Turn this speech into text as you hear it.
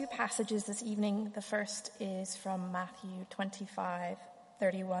passages this evening. The first is from Matthew 25,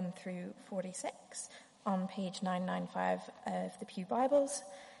 31 through 46 on page 995 of the Pew Bibles.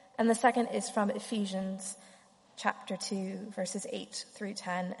 And the second is from Ephesians chapter 2, verses 8 through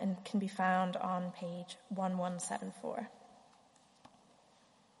 10, and can be found on page 1174.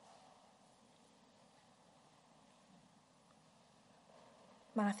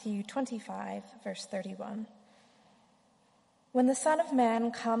 Matthew 25, verse 31. When the Son of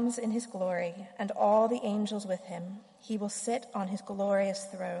Man comes in his glory, and all the angels with him, he will sit on his glorious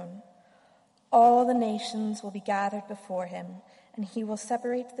throne. All the nations will be gathered before him, and he will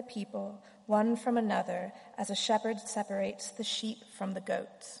separate the people one from another as a shepherd separates the sheep from the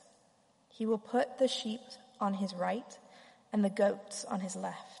goats. He will put the sheep on his right and the goats on his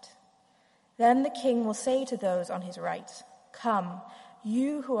left. Then the king will say to those on his right, "Come,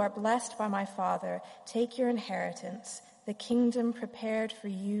 you who are blessed by my Father, take your inheritance, the kingdom prepared for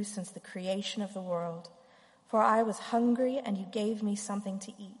you since the creation of the world. For I was hungry, and you gave me something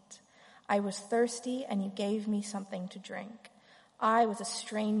to eat. I was thirsty, and you gave me something to drink. I was a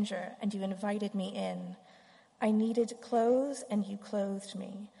stranger, and you invited me in. I needed clothes, and you clothed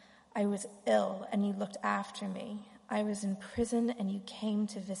me. I was ill, and you looked after me. I was in prison, and you came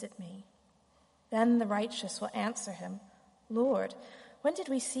to visit me." Then the righteous will answer him, "Lord, when did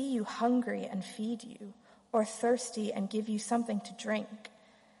we see you hungry and feed you, or thirsty and give you something to drink?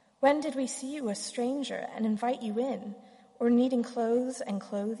 When did we see you a stranger and invite you in, or needing clothes and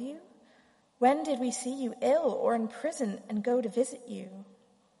clothe you? When did we see you ill or in prison and go to visit you?"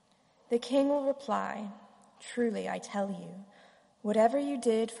 The king will reply, "Truly, I tell you, whatever you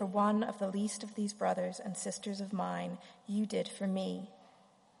did for one of the least of these brothers and sisters of mine, you did for me."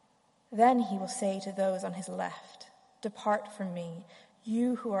 Then he will say to those on his left, "Depart from me,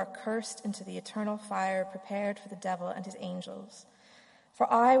 you who are cursed, into the eternal fire prepared for the devil and his angels.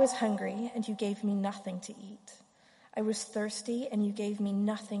 For I was hungry, and you gave me nothing to eat. I was thirsty, and you gave me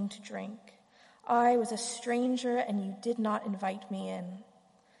nothing to drink. I was a stranger, and you did not invite me in.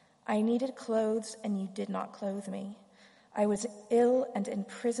 I needed clothes, and you did not clothe me. I was ill and in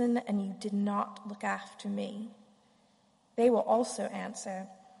prison, and you did not look after me." They will also answer,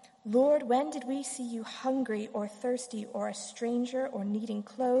 "Lord, when did we see you hungry or thirsty or a stranger or needing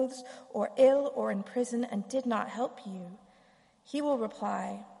clothes or ill or in prison and did not help you?" He will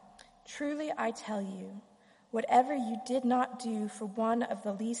reply, "Truly I tell you, whatever you did not do for one of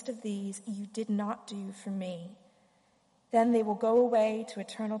the least of these, you did not do for me." Then they will go away to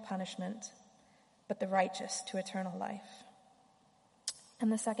eternal punishment, but the righteous to eternal life.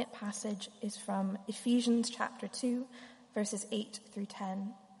 And the second passage is from Ephesians chapter 2, verses 8 through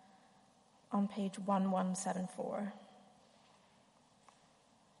 10. On page 1174.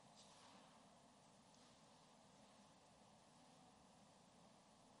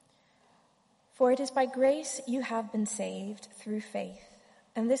 "For it is by grace you have been saved through faith,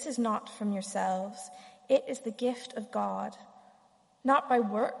 and this is not from yourselves, it is the gift of God, not by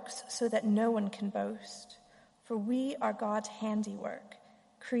works, so that no one can boast. For we are God's handiwork,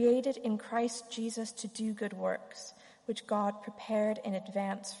 created in Christ Jesus to do good works, which God prepared in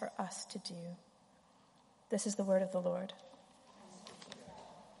advance for us to do." This is the word of the Lord.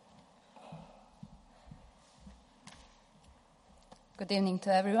 Good evening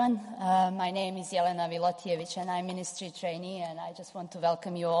to everyone. My name is Jelena Vilotijević, and I'm ministry trainee, and I just want to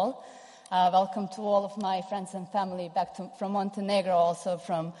welcome you all. Welcome to all of my friends and family back from Montenegro, also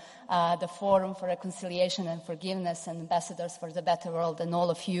from the Forum for Reconciliation and Forgiveness and Ambassadors for the Better World, and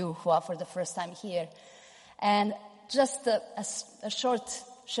all of you who are for the first time here. And just a short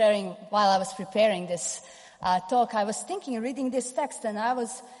sharing while I was preparing this talk, I was reading this text, and I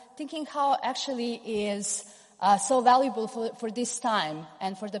was thinking how actually is so valuable for this time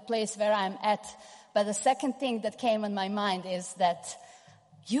and for the place where I'm at. But the second thing that came in my mind is that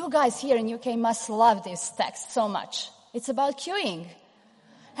you guys here in UK must love this text so much. It's about queuing.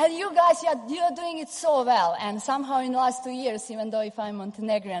 And you guys, you're doing it so well. And somehow in the last 2 years, even though if I'm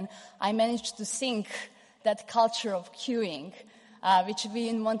Montenegrin, I managed to sink that culture of queuing, which we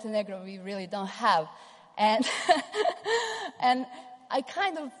in Montenegro, we really don't have. And, and I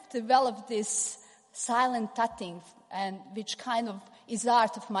kind of developed this silent tutting, and which kind of is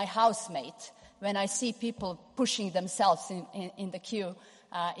art of my housemate when I see people pushing themselves in the queue,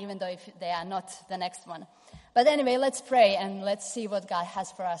 even though if they are not the next one. But anyway, let's pray and let's see what God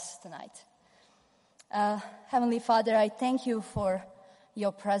has for us tonight. Heavenly Father, I thank you for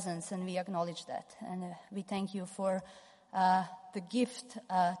your presence, and we acknowledge that. And we thank you for the gift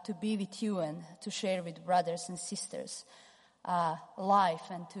to be with you and to share with brothers and sisters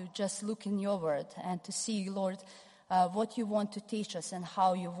life, and to just look in your word and to see, Lord, what you want to teach us and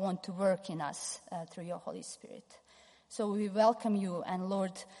how you want to work in us through your Holy Spirit. So we welcome you, and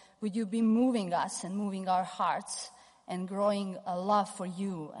Lord, would you be moving us and moving our hearts and growing a love for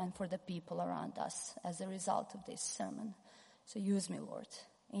you and for the people around us as a result of this sermon. So use me, Lord,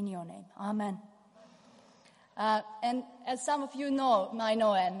 in your name. Amen. And as some of you know, I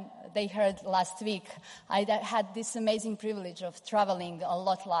know, and they heard last week, I had this amazing privilege of traveling a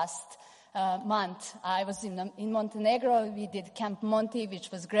lot last month. I was in Montenegro. We did Camp Monti,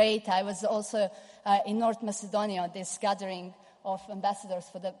 which was great. I was also in North Macedonia, this gathering of ambassadors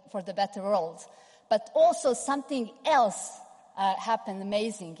for the better world. But also something else happened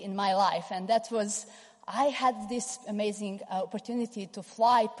amazing in my life, and that was I had this amazing opportunity to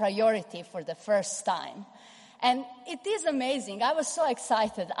fly priority for the first time. And it is amazing. I was so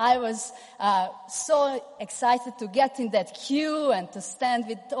excited. I was so excited to get in that queue and to stand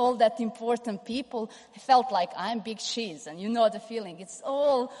with all that important people. I felt like I'm big cheese, and you know the feeling. It's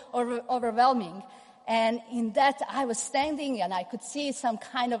all overwhelming. And in that, I was standing, and I could see some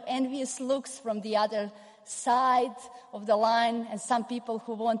kind of envious looks from the other side of the line, and some people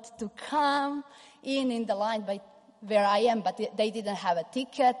who wanted to come in the line by where I am, but they didn't have a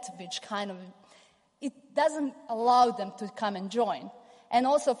ticket, which kind of it doesn't allow them to come and join. And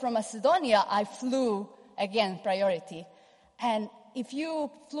also from Macedonia, I flew, again, priority. And if you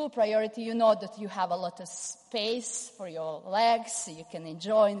flew priority, you know that you have a lot of space for your legs, so you can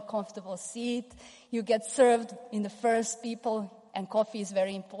enjoy a comfortable seat. You get served in the first people, and coffee is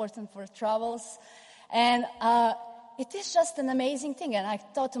very important for travels. And it is just an amazing thing. And I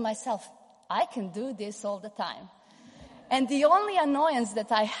thought to myself, I can do this all the time. And the only annoyance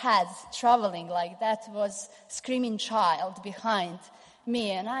that I had traveling like that was screaming child behind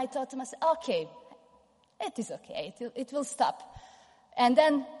me. And I thought to myself, okay, it is okay, it will stop. And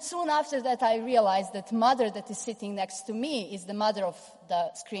then soon after that, I realized that mother that is sitting next to me is the mother of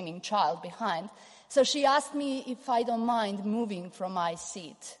the screaming child behind. So she asked me if I don't mind moving from my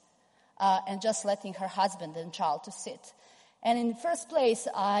seat and just letting her husband and child to sit. And in the first place,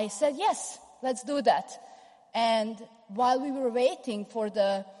 I said, yes, let's do that. And while we were waiting for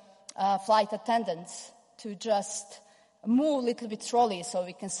the flight attendants to just move a little bit trolley so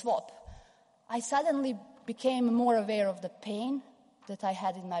we can swap, I suddenly became more aware of the pain that I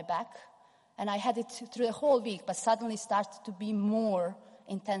had in my back. And I had it through the whole week, but suddenly started to be more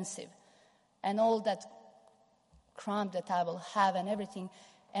intensive. And all that cramp that I will have and everything.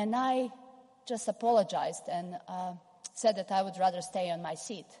 And I just apologized and said that I would rather stay on my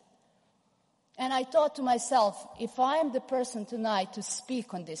seat. And I thought to myself, if I am the person tonight to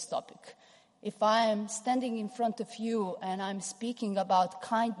speak on this topic, if I am standing in front of you and I'm speaking about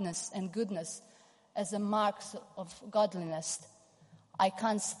kindness and goodness as a mark of godliness, I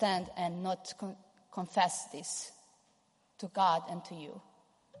can't stand and not confess this to God and to you.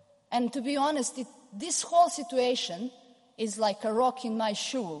 And to be honest, this whole situation is like a rock in my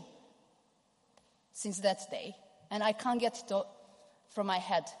shoe since that day. And I can't get it from my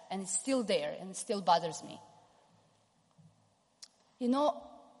head, and it's still there, and it still bothers me. You know,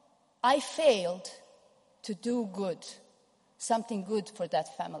 I failed to do good, something good for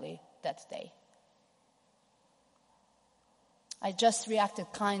that family that day. I just reacted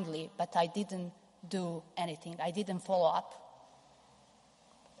kindly, but I didn't do anything. I didn't follow up.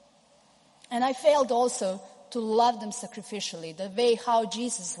 And I failed also to love them sacrificially, the way how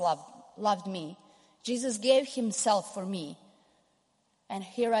Jesus loved me. Jesus gave himself for me. And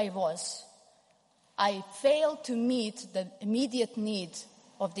here I was. I failed to meet the immediate need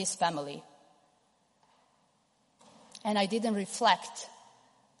of this family. And I didn't reflect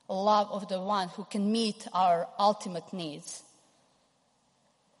love of the one who can meet our ultimate needs.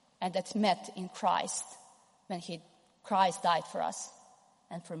 And that's met in Christ, when Christ died for us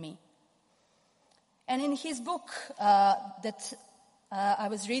and for me. And in his book that I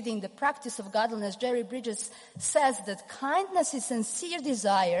was reading, The Practice of Godliness, Jerry Bridges says that kindness is sincere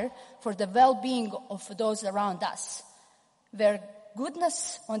desire for the well-being of those around us, where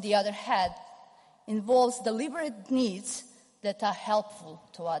goodness, on the other hand, involves deliberate needs that are helpful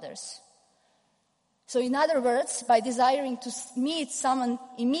to others. So in other words, by desiring to meet someone's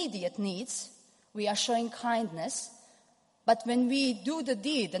immediate needs, we are showing kindness, but when we do the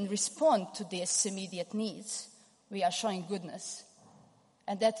deed and respond to these immediate needs, we are showing goodness.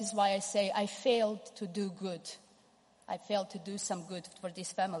 And that is why I say I failed to do good. I failed to do some good for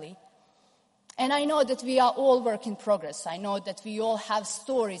this family. And I know that we are all work in progress. I know that we all have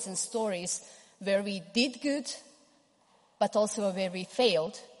stories and stories where we did good, but also where we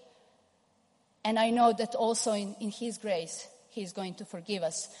failed. And I know that also in his grace, he is going to forgive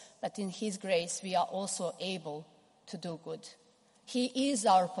us. But in his grace, we are also able to do good. He is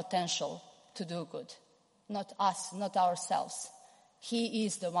our potential to do good. Not us, not ourselves. He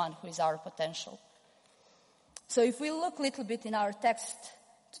is the one who is our potential. So if we look a little bit in our text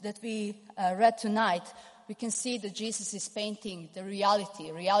that we read tonight, we can see that Jesus is painting the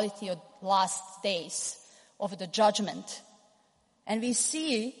reality of last days, of the judgment. And we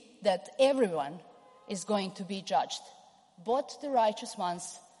see that everyone is going to be judged, both the righteous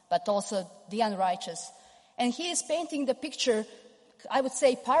ones, but also the unrighteous. And he is painting the picture, I would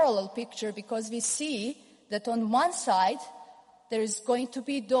say parallel picture, because we see that on one side, there is going to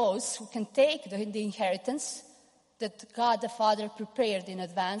be those who can take the inheritance that God the Father prepared in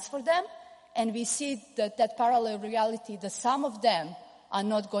advance for them. And we see that parallel reality, that some of them are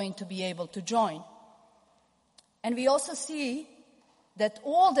not going to be able to join. And we also see that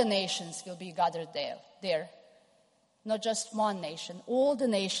all the nations will be gathered there. Not just one nation. All the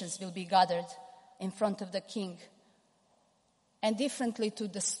nations will be gathered in front of the King. And differently to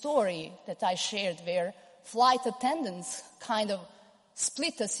the story that I shared, where flight attendants kind of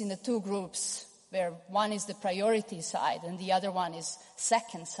split us into two groups, where one is the priority side and the other one is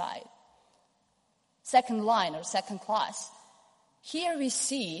second line or second class. Here we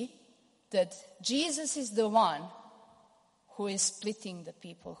see that Jesus is the one who is splitting the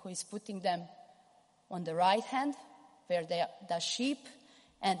people, who is putting them on the right hand, where they are the sheep,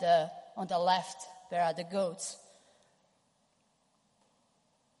 and on the left, where are the goats.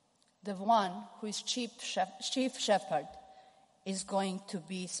 The one who is chief shepherd is going to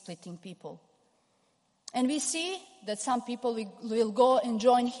be splitting people. And we see that some people will go and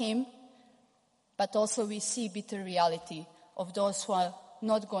join him, but also we see bitter reality of those who are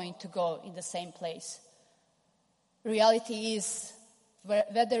not going to go in the same place. Reality is,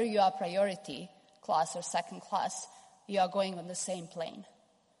 whether you are priority class or second class, you are going on the same plane.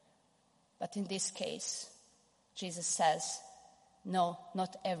 But in this case, Jesus says, no,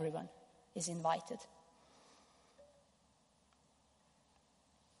 not everyone is invited.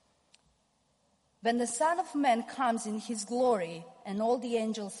 When the Son of Man comes in his glory and all the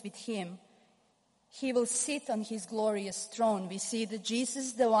angels with him, he will sit on his glorious throne. We see that Jesus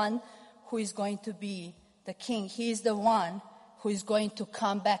is the one who is going to be the King. He is the one who is going to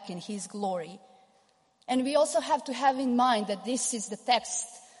come back in his glory. And we also have to have in mind that this is the text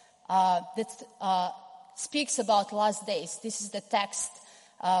that speaks about last days. This is the text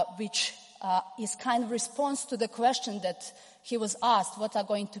which is kind of response to the question that he was asked, what are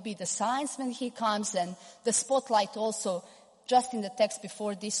going to be the signs when he comes? And the spotlight also, just in the text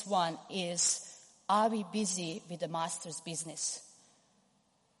before this one, is, are we busy with the Master's business?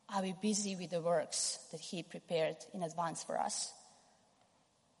 Are we busy with the works that he prepared in advance for us?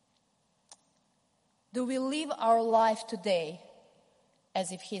 Do we live our life today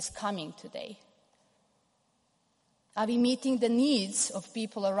as if he is coming today? Are we meeting the needs of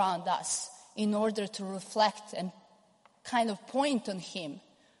people around us in order to reflect and kind of point on him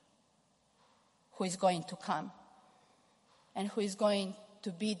who is going to come and who is going to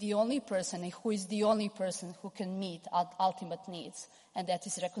be the only person and who is the only person who can meet our ultimate needs, and that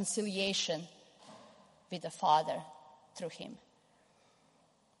is reconciliation with the Father through him.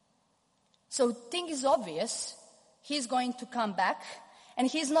 So thing is obvious. He's going to come back, and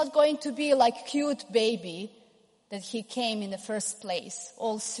he's not going to be like cute baby that he came in the first place,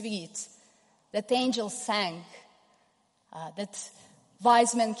 all sweet, that angels sang, that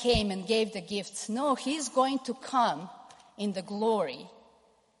wise men came and gave the gifts. No, he's going to come in the glory.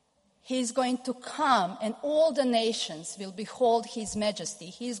 He's going to come and all the nations will behold his majesty.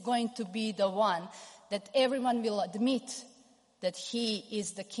 He's going to be the one that everyone will admit that he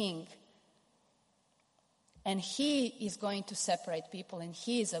is the king. And he is going to separate people in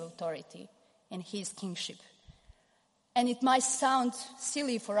his authority, in his kingship. And it might sound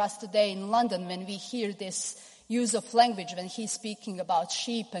silly for us today in London when we hear this use of language when he's speaking about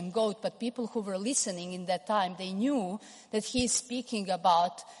sheep and goat, but people who were listening in that time, they knew that he's speaking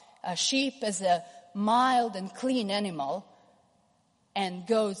about a sheep as a mild and clean animal and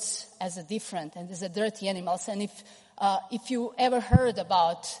goats as a different and as a dirty animals. And if you ever heard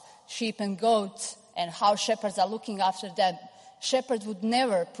about sheep and goats and how shepherds are looking after them, shepherds would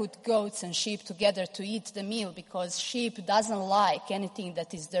never put goats and sheep together to eat the meal, because sheep doesn't like anything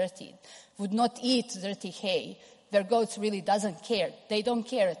that is dirty, would not eat dirty hay, where goats really doesn't care. They don't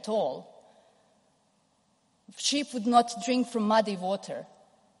care at all. Sheep would not drink from muddy water.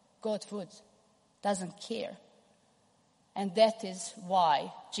 Goat would. Doesn't care. And that is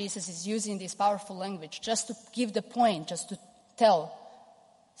why Jesus is using this powerful language, just to give the point, just to tell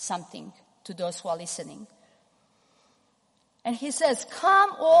something to those who are listening. And he says,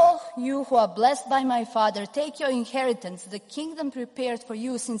 "Come, all you who are blessed by my Father, take your inheritance, the kingdom prepared for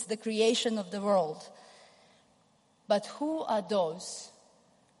you since the creation of the world." But who are those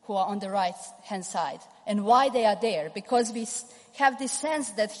who are on the right-hand side? And why they are there? Because we have this sense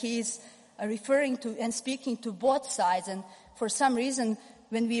that he is referring to and speaking to both sides. And for some reason,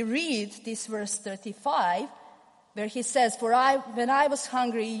 when we read this verse 35, where he says, when I was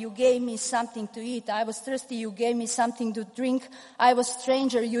hungry, you gave me something to eat. I was thirsty, you gave me something to drink. I was a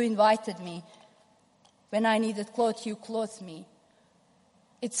stranger, you invited me. When I needed clothes, you clothed me.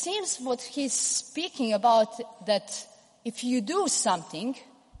 It seems what he's speaking about, that if you do something,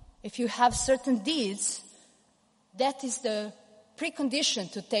 if you have certain deeds, that is the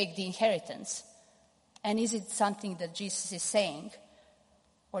precondition to take the inheritance. And is it something that Jesus is saying,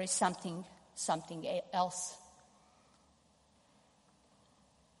 or is something else?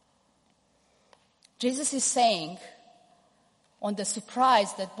 Jesus is saying, on the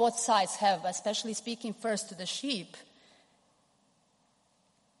surprise that both sides have, especially speaking first to the sheep,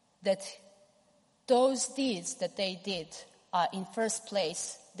 that those deeds that they did are in first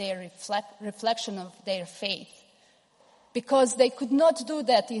place their reflection of their faith. Because they could not do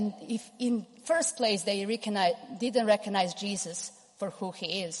that if in first place they didn't recognize Jesus for who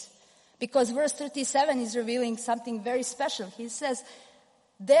he is. Because verse 37 is revealing something very special. He says,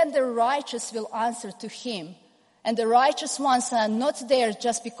 "Then the righteous will answer to him." And the righteous ones are not there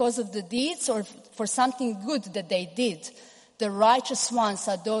just because of the deeds or for something good that they did. The righteous ones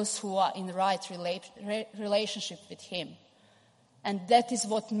are those who are in the right relationship with him. And that is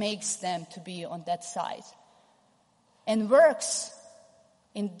what makes them to be on that side. And works,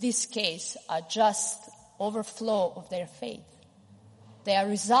 in this case, are just overflow of their faith. They are a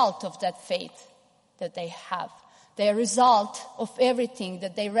result of that faith that they have. They are a result of everything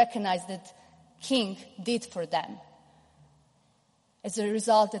that they recognize that King did for them. As a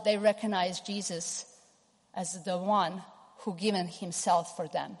result that they recognize Jesus as the one who given himself for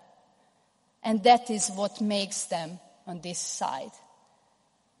them. And that is what makes them on this side.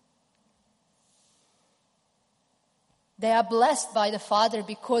 They are blessed by the Father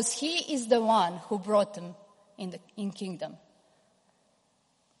because he is the one who brought them in kingdom.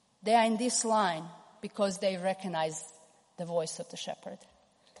 They are in this line because they recognize the voice of the shepherd.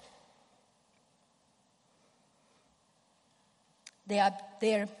 They are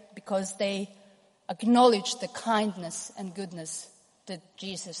there because they acknowledge the kindness and goodness that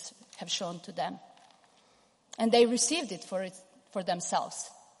Jesus have shown to them. And they received it for themselves,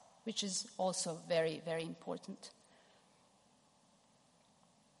 which is also very, very important.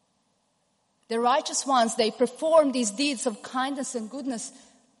 The righteous ones, they perform these deeds of kindness and goodness,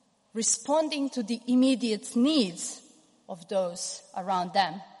 responding to the immediate needs of those around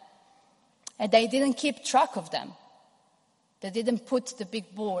them. And they didn't keep track of them. They didn't put the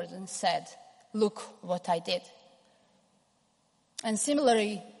big board and said, "Look what I did." And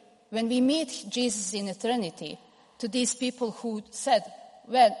similarly, when we meet Jesus in eternity, to these people who said,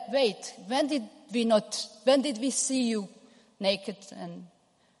 "Well, wait, when did we see you naked and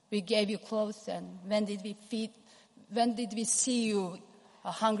we gave you clothes, and when did we see you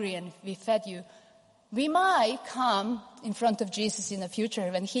hungry and we fed you?" We might come in front of Jesus in the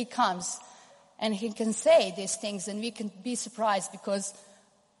future when he comes and he can say these things, and we can be surprised because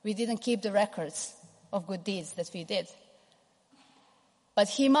we didn't keep the records of good deeds that we did. But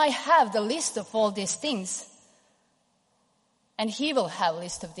he might have the list of all these things, and he will have a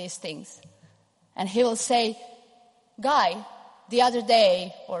list of these things. And he will say, "Guy, the other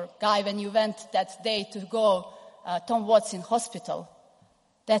day," or "Guy, when you went that day to go Tom Watson hospital,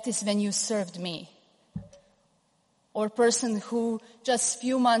 that is when you served me." Or person who just a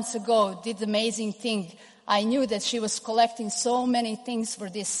few months ago did the amazing thing. I knew that she was collecting so many things for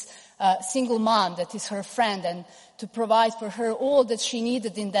this single mom that is her friend, and to provide for her all that she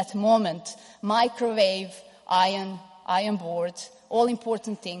needed in that moment. Microwave, iron board, all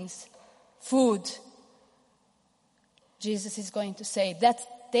important things, food. Jesus is going to say,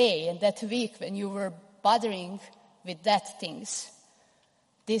 that day and that week when you were bothering with that things,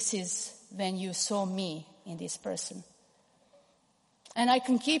 this is when you saw me in this person. And I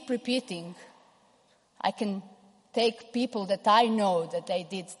can keep repeating. I can take people that I know that they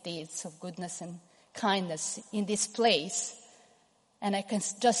did deeds of goodness and kindness in this place, and I can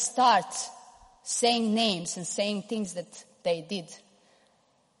just start saying names and saying things that they did.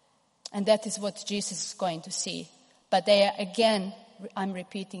 And that is what Jesus is going to see. But they are, again, I'm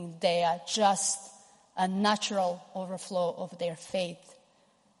repeating, they are just a natural overflow of their faith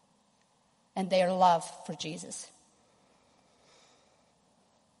and their love for Jesus.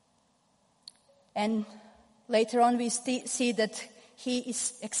 And later on we see that he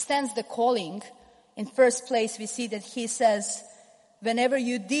extends the calling. In first place, we see that he says, whenever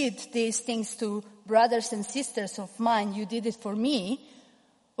you did these things to brothers and sisters of mine, you did it for me.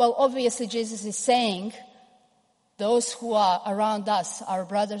 Well, obviously Jesus is saying, those who are around us, our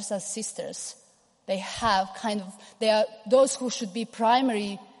brothers and sisters, they are those who should be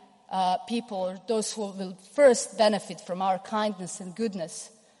primary people, or those who will first benefit from our kindness and goodness.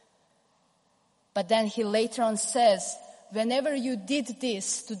 But then he later on says, whenever you did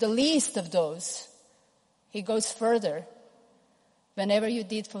this to the least of those, he goes further. Whenever you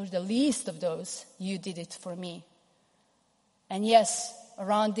did for the least of those, you did it for me. And yes,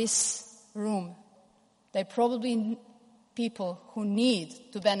 around this room, there are probably people who need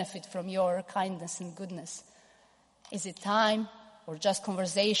to benefit from your kindness and goodness. Is it time or just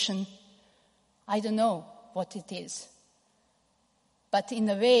conversation? I don't know what it is. But in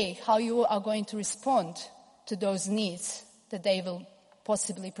a way, how you are going to respond to those needs that they will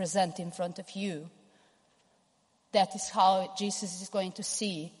possibly present in front of you, that is how Jesus is going to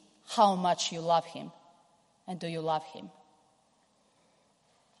see how much you love him. And do you love him?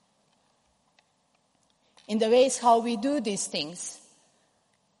 In the ways how we do these things,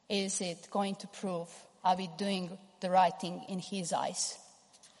 is it going to prove, are we doing the right thing in his eyes?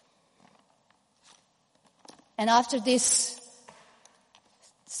 And after this,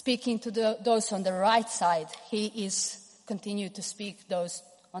 speaking to those on the right side, he is continued to speak those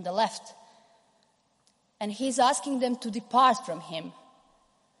on the left. And he's asking them to depart from him.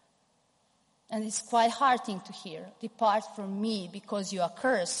 And it's quite hard thing to hear. Depart from me because you are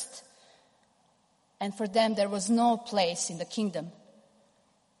cursed. And for them there was no place in the kingdom.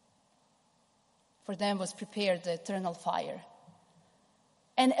 For them was prepared the eternal fire.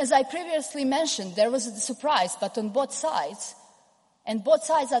 And as I previously mentioned, there was a surprise, but on both sides. And both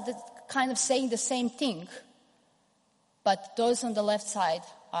sides are kind of saying the same thing. But those on the left side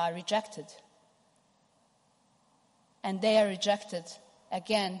are rejected. And they are rejected,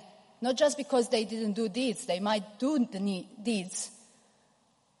 again, not just because they didn't do deeds. They might do the deeds.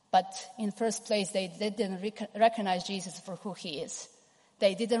 But in first place, they didn't recognize Jesus for who he is.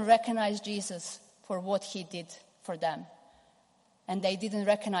 They didn't recognize Jesus for what he did for them. And they didn't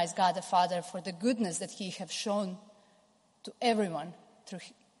recognize God the Father for the goodness that he has shown to everyone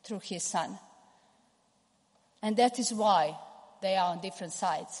through his Son. And that is why they are on different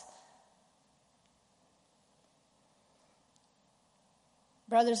sides.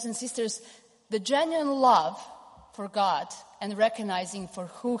 Brothers and sisters, the genuine love for God and recognizing for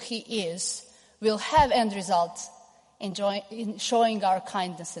who he is will have end results in showing our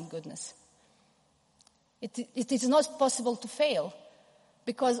kindness and goodness. It is not possible to fail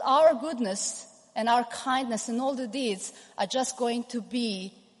because our goodness and our kindness and all the deeds are just going to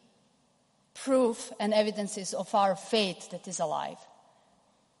be proof and evidences of our faith that is alive.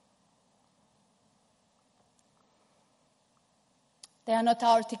 They are not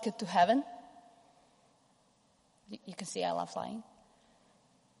our ticket to heaven. You can see I love flying.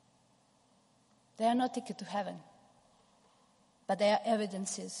 They are not ticket to heaven. But they are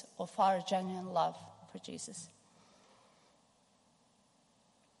evidences of our genuine love for Jesus.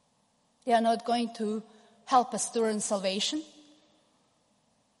 They are not going to help us to earn salvation.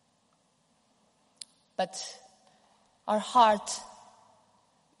 But our heart,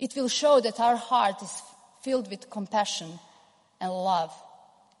 it will show that our heart is filled with compassion and love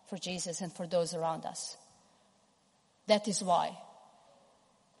for Jesus and for those around us. That is why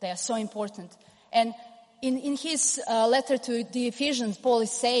they are so important. And in his letter to the Ephesians, Paul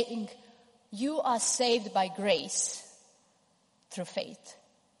is saying, you are saved by grace through faith.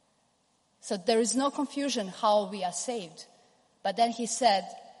 So there is no confusion how we are saved. But then he said,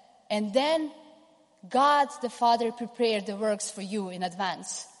 and then God the Father prepared the works for you in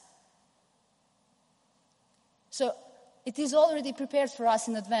advance. So it is already prepared for us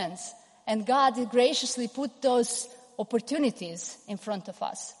in advance. And God graciously put those opportunities in front of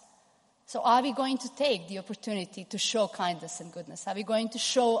us. So are we going to take the opportunity to show kindness and goodness? Are we going to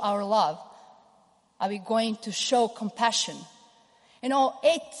show our love? Are we going to show compassion? You know,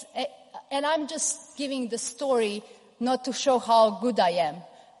 and I'm just giving the story not to show how good I am,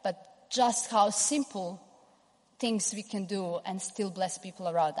 but just how simple things we can do and still bless people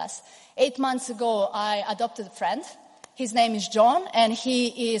around us. 8 months ago, I adopted a friend. His name is John, and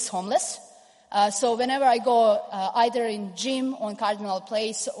he is homeless. So whenever I go either in gym on Cardinal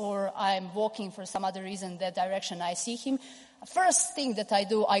Place or I'm walking for some other reason that direction, I see him. First thing that I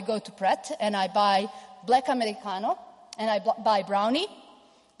do, I go to Pret and I buy black Americano and I buy brownie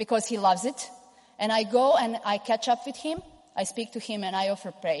because he loves it. And I go and I catch up with him, I speak to him and I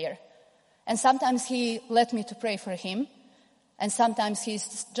offer prayer. And sometimes he let me to pray for him. And sometimes he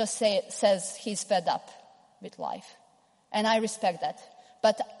just says he's fed up with life. And I respect that.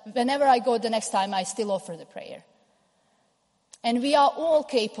 But whenever I go the next time, I still offer the prayer. And we are all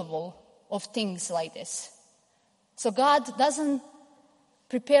capable of things like this. So God doesn't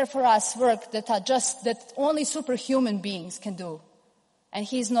prepare for us work that only superhuman beings can do. And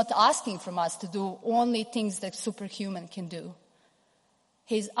he's not asking from us to do only things that superhuman can do.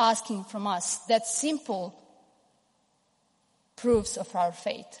 He's asking from us that simple proofs of our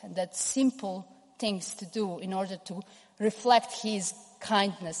faith and that simple things to do in order to reflect his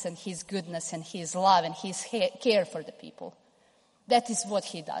kindness and his goodness and his love and his care for the people. That is what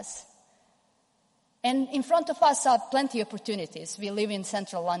he does. And in front of us are plenty of opportunities. We live in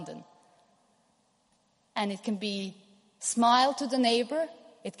central London. And it can be smile to the neighbor.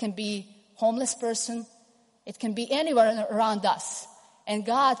 It can be homeless person. It can be anywhere around us. And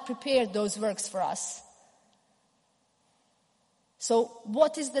God prepared those works for us. So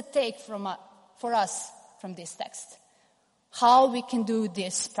what is the take for us from this text? How we can do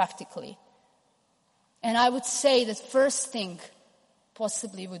this practically? And I would say that first thing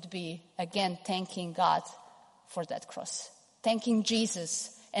possibly would be, again, thanking God for that cross. Thanking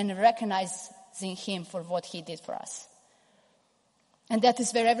Jesus and recognizing him for what he did for us. And that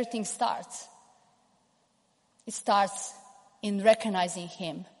is where everything starts. It starts in recognizing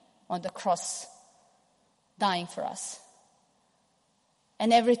him on the cross, dying for us.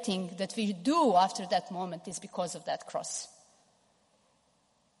 And everything that we do after that moment is because of that cross.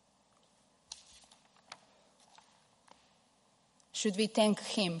 Should we thank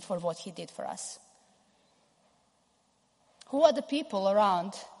him for what he did for us? Who are the people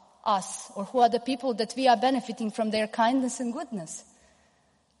around us, or who are the people that we are benefiting from their kindness and goodness?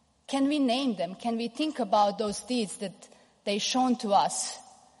 Can we name them? Can we think about those deeds that they shown to us?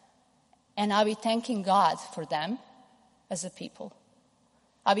 And are we thanking God for them as a people?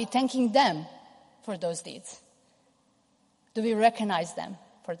 Are we thanking them for those deeds? Do we recognize them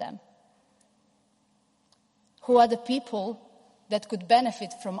for them? Who are the people that could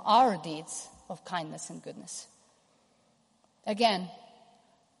benefit from our deeds of kindness and goodness? Again,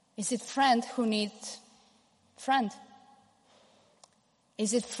 is it friend who needs friend?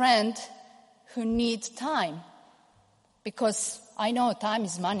 Is it friend who needs time? Because I know time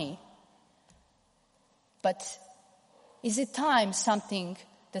is money. But is it time something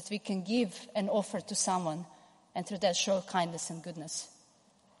that we can give and offer to someone and through that show kindness and goodness?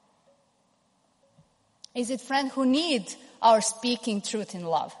 Is it friend who need our speaking truth in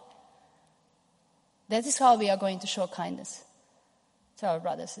love? That is how we are going to show kindness to our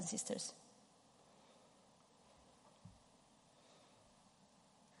brothers and sisters.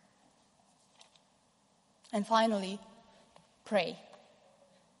 And finally, pray.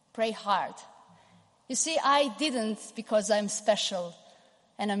 Pray hard. You see, I didn't, because I'm special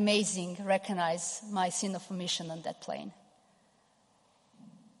and amazing, recognize my sin of omission on that plane.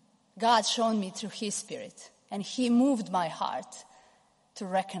 God showed me through his Spirit, and he moved my heart to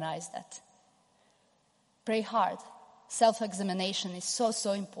recognize that. Pray hard. Self-examination is so,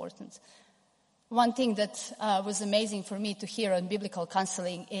 so important. One thing that was amazing for me to hear on biblical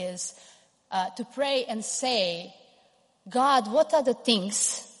counseling is to pray and say, God, what are the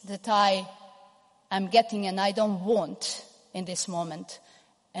things that I am getting and I don't want in this moment?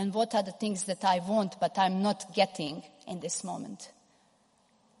 And what are the things that I want but I'm not getting in this moment?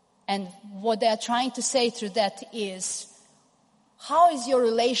 And what they are trying to say through that is, how is your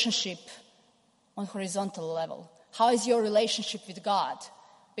relationship on horizontal level? How is your relationship with God?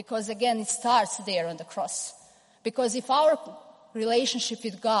 Because again, it starts there on the cross. Because if our relationship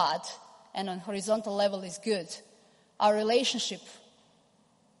with God and on horizontal level is good, our relationship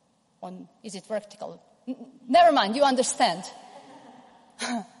on, is it vertical? Never mind, you understand.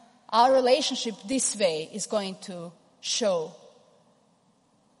 Our relationship this way is going to show.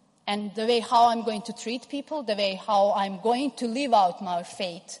 And the way how I'm going to treat people, the way how I'm going to live out my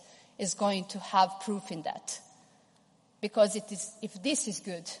faith is going to have proof in that. Because it is, if this is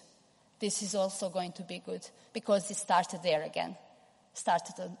good, this is also going to be good. Because it started there again.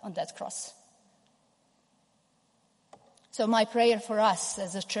 Started on that cross. So my prayer for us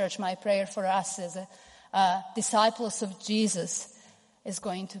as a church, my prayer for us as disciples of Jesus is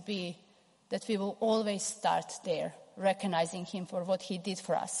going to be that we will always start there, recognizing him for what he did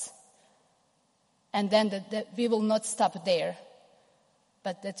for us. And then that we will not stop there,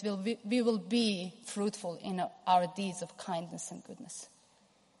 but that we will be fruitful in our deeds of kindness and goodness.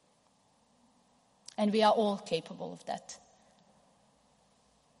 And we are all capable of that.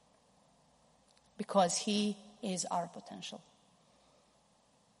 Because he is our potential.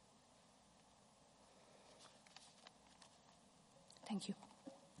 Thank you.